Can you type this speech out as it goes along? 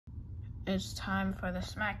It's time for the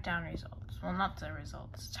SmackDown results. Well, not the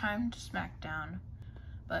results. Time to SmackDown.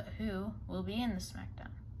 But who will be in the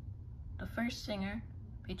SmackDown? The first singer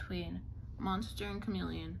between Monster and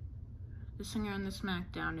Chameleon. The singer on the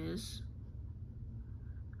SmackDown is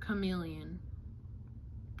Chameleon.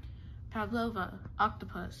 Pavlova,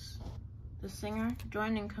 Octopus. The singer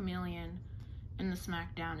joining Chameleon in the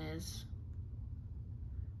SmackDown is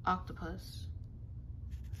Octopus.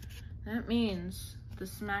 That means the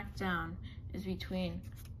SmackDown is between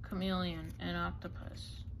Chameleon and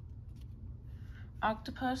Octopus.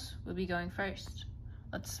 Octopus will be going first.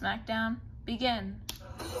 Let SmackDown begin.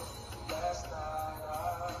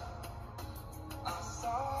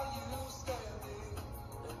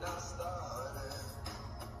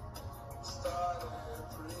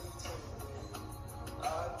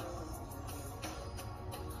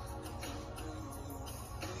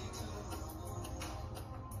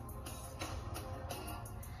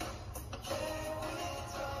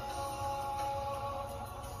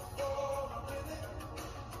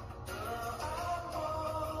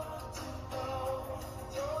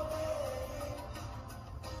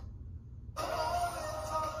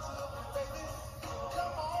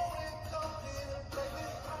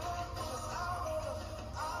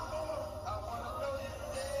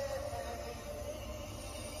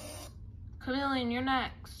 Chameleon, you're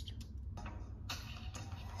next.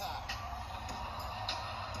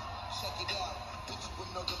 Check it out. Bitch, you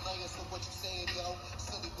wouldn't know the layers of what you saying, yo.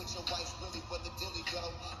 Silly with your wife, really where the dilly go.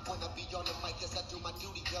 When I be on the mic, yes, I do my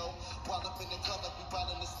duty, yo. While up in the club, I be right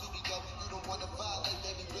in the studio. You don't wanna violate,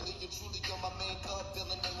 baby, really and truly, yo. My main thug,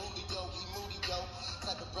 villain named Julio, he moody, yo.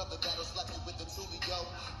 Type of brother that'll slap you with the toolie, yo.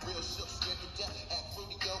 Real shook, scared to death, act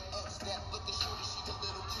fruity, yo. Snap, look at shorty, she a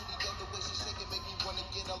little cutie, yo. The way she shake it make me wanna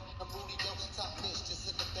get up. I'm Rudy, yo. Top niche, just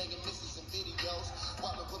hit the banging misses and videos.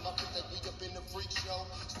 Wildin' with my friends like we up in the freak show.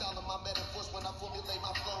 Styling my metaphors when I formulate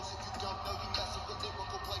my flows. If you don't know, you messing with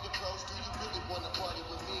lyrical player pros. Do you really wanna party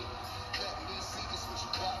with me? Let me see this what you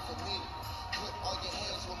got for me. Put all your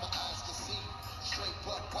hands where my eyes can see. Straight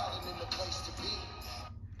buck wildin' in the place to be.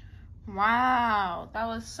 Wow, that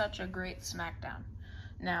was such a great SmackDown.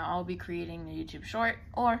 Now I'll be creating the YouTube short,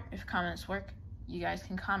 or if comments work, you guys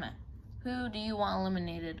can comment. Who do you want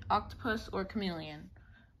eliminated, Octopus or Chameleon?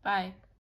 Bye.